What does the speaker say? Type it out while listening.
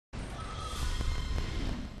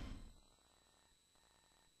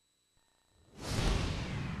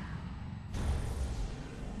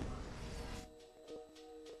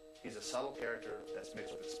He's a subtle character that's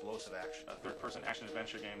mixed with explosive action. A third-person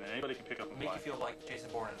action-adventure game that anybody can pick up and play. Make you feel like Jason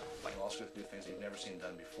Bourne. Like, you also do things that you've never seen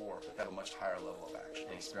done before, but have a much higher level of action.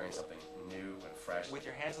 And experience something new and fresh. With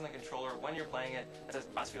your hands on the controller, when you're playing it, it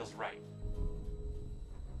just feels right.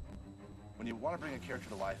 When you want to bring a character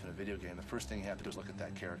to life in a video game, the first thing you have to do is look at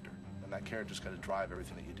that character. And that character's got to drive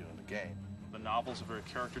everything that you do in the game. The novels are very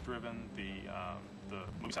character-driven. The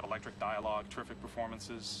movies have electric dialogue, terrific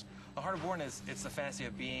performances. The heart of Bourne is, it's the fantasy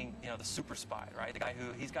of being, the super spy, right? The guy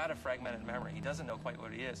who, he's got a fragmented memory. He doesn't know quite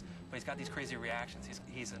what he is, but he's got these crazy reactions.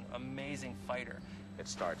 He's an amazing fighter. It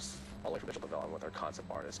starts all the way from visual development with our concept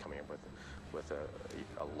artist coming up with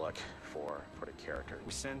a look for the character.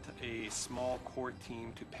 We sent a small core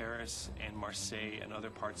team to Paris and Marseille and other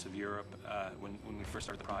parts of Europe when we first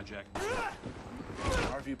started the project.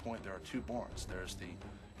 From our viewpoint, there are two Bournes. There's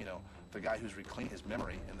the guy who's reclaimed his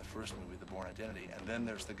memory in the first movie, The Bourne Identity, and then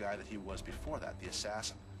there's the guy that he was before that, the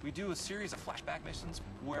assassin. We do a series of flashback missions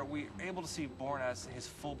where we're able to see Bourne as his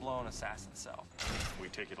full-blown assassin self. We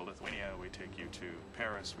take you to Lithuania, we take you to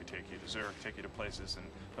Paris, we take you to Zurich, take you to places and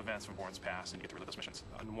events from Bourne's past, and you get to relive those missions.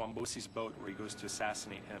 On Wambosi's boat where he goes to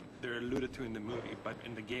assassinate him. They're alluded to in the movie, but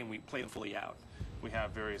in the game we play them fully out. We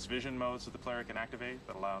have various vision modes that the player can activate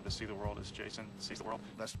that allow him to see the world as Jason sees the world.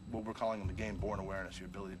 That's what we're calling in the game Bourne Awareness, your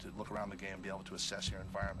ability to look around the game and be able to assess your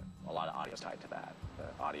environment. A lot of audio is tied to that.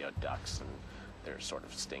 The audio ducks and there's sort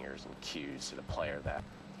of stingers and cues to the player that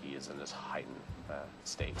he is in this heightened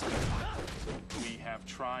state. We have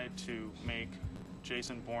tried to make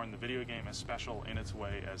Jason Bourne, the video game, as special in its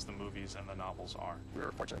way as the movies and the novels are. We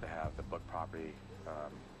were fortunate to have the book property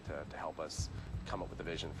to help us come up with the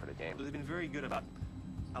vision for the game. They've been very good about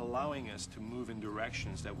allowing us to move in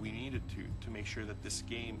directions that we needed to make sure that this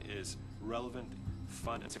game is relevant,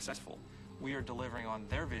 fun, and successful. We are delivering on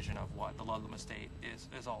their vision of what the Ludlam Estate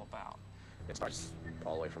is all about. It starts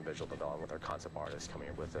all the way from visual development with our concept artist coming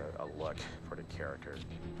up with a look for the character.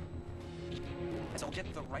 And so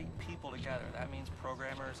get the right people together. That means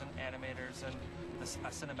programmers and animators and a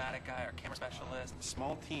cinematic guy or camera specialist.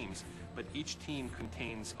 Small teams, but each team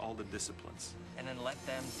contains all the disciplines. And then let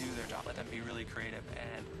them do their job. Let them be really creative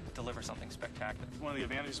and deliver something spectacular. One of the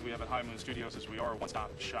advantages we have at High Moon Studios is we are a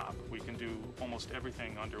one-stop shop. We can do almost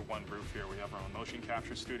everything under one roof here. We have our own motion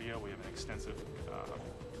capture studio. We have an extensive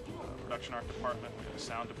production art department. We have a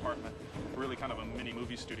sound department. We're really kind of a mini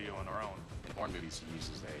movie studio on our own. In Bourne movies, he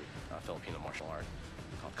uses a Filipino martial art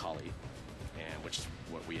called Kali, and which is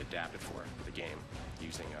what we adapted for the game,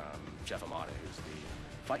 using Jeff Amata, who's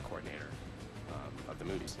the fight coordinator of the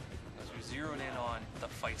movies. We zeroed in on the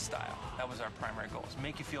fight style. That was our primary goal, is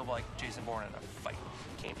make you feel like Jason Bourne in a fight.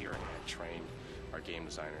 We came here and trained our game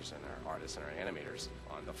designers and our artists and our animators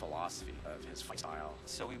on the philosophy of his fight style.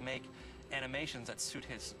 So we make animations that suit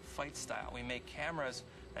his fight style. We make cameras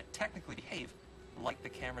that technically behave like the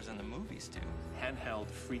cameras in the movies do. Handheld,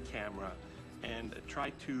 free camera, and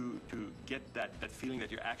try to get that feeling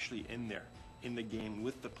that you're actually in there, in the game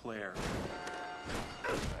with the player.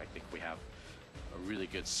 I think we have a really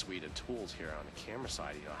good suite of tools here on the camera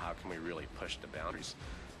side. How can we really push the boundaries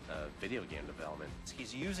of video game development?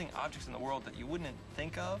 He's using objects in the world that you wouldn't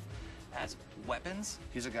think of as weapons.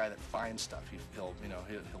 He's a guy that finds stuff. He'll be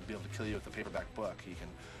able to kill you with a paperback book. He can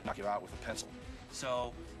knock you out with a pencil.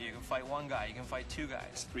 So you can fight one guy, you can fight two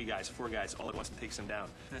guys. 3 guys, 4 guys, all at once takes them down.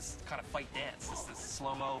 This kind of fight dance, this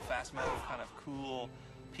slow-mo, fast-mo kind of cool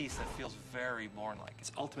piece that feels very Bourne-like.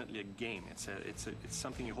 It's ultimately a game. It's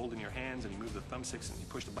something you hold in your hands and you move the thumbsticks and you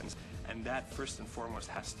push the buttons. And that, first and foremost,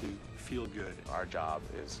 has to feel good. Our job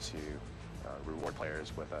is to reward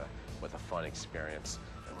players with a fun experience.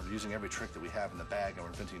 And we're using every trick that we have in the bag, and we're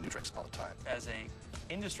inventing new tricks all the time. As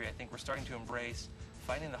a industry, I think we're starting to embrace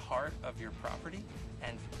finding the heart of your property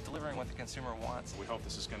and delivering what the consumer wants. We hope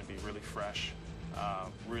this is going to be really fresh,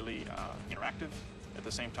 really interactive, at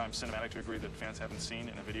the same time cinematic to a degree that fans haven't seen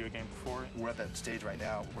in a video game before. We're at that stage right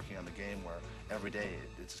now working on the game where every day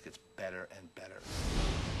it just gets better and better.